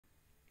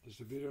There's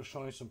a video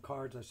showing some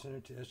cards I sent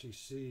it to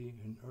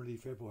SGC in early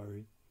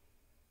February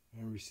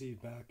and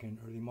received back in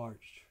early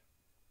March.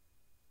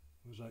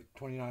 It was like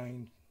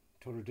 29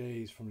 total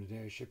days from the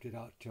day I shipped it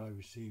out till I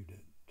received it.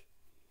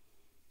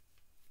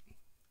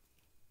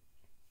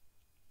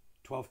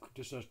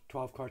 Just a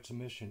 12 card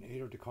submission.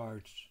 8 of the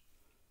cards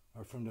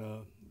are from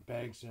the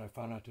bags that I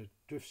found at the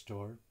thrift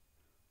store,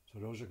 so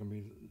those are going to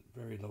be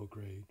very low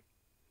grade,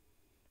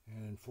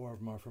 and 4 of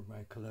them are from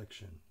my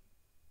collection.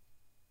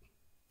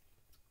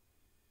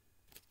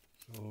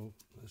 So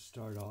let's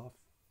start off.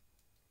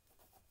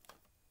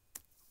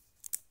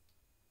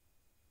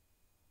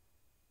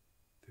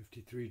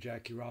 '53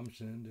 Jackie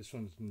Robinson. This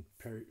one's in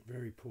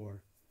very poor.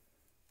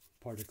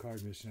 Part of the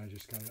card missing. I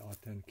just got it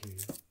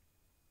authenticated.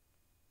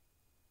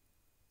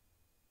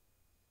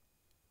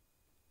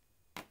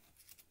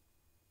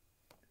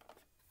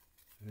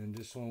 And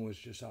this one was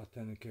just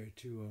authenticated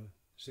to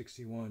a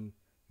 61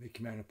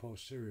 Mickey Mantle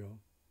cereal.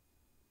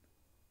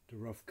 The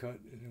rough cut,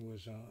 and it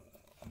was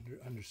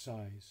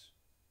undersized.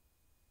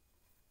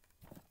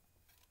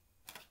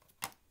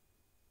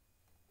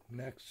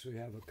 Next, we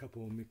have a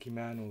couple of Mickey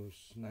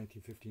Mantles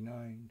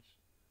 1959s,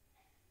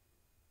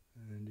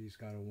 and these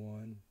got a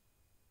 1.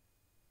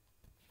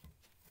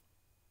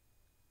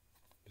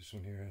 This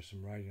one here has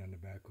some writing on the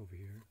back over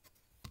here.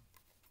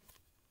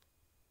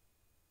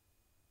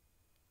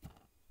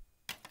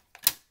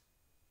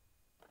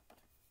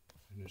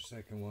 And the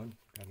second one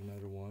got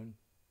another 1. You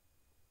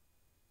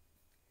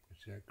can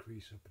see that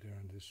crease up there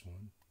on this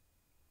one.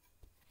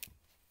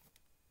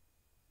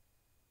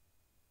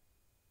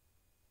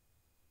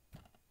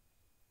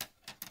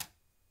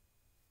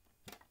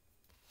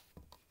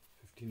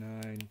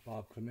 '59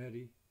 Bob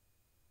Clemente.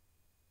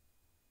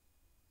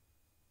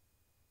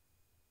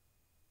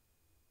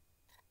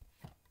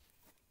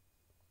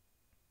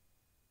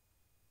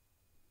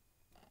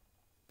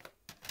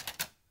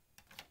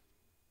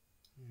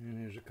 And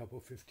here's a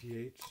couple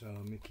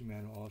 58s, Mickey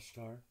Mantle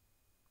All-Star.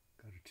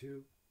 Got a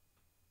 2.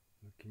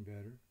 Looking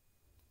better.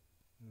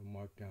 A little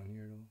mark down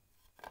here though.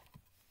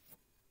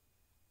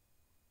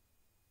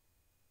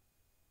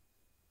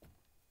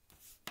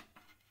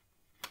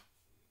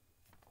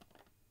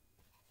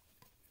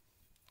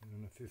 And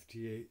then a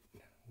 58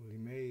 Willie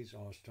Mays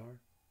All-Star.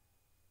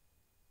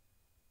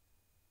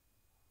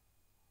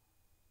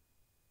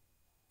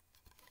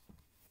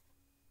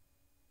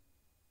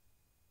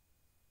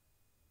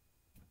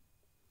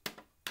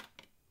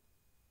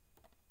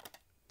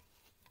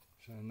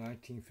 So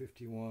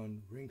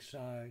 1951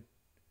 Ringside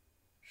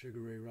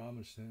Sugar Ray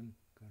Robinson,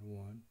 got a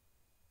 1.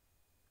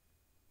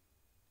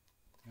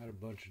 Got a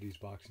bunch of these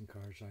boxing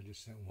cards. I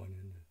just sent one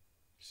in to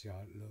see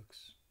how it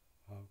looks,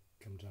 how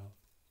it comes out.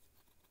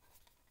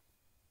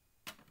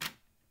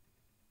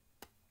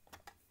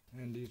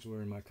 And these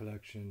were in my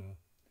collection.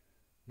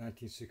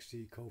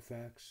 1960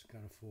 Koufax,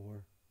 got a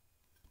 4.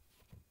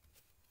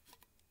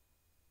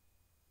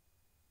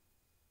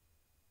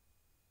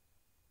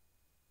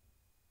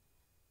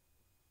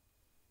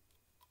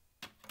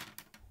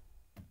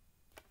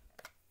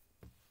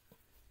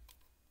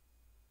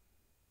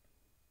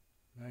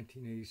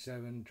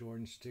 '87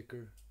 Jordan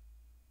sticker,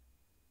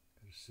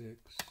 got a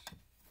 6.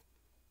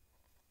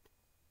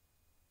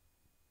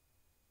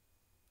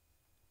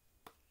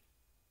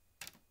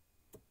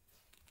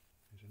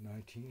 There's a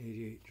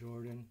 1988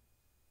 Jordan,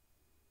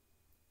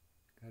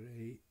 got an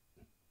 8.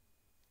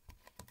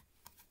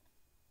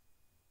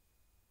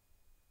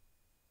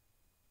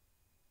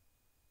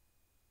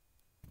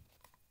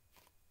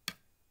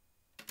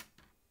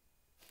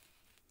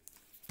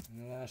 And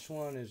the last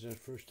one is the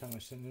first time I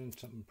sent in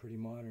something pretty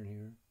modern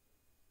here.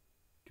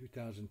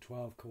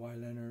 2012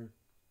 Kawhi Leonard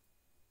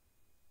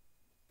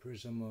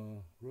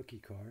Prism rookie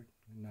card,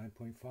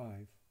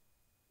 9.5.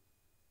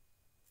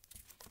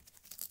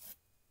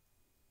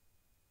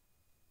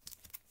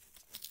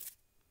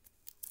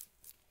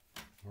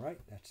 All right,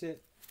 that's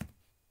it.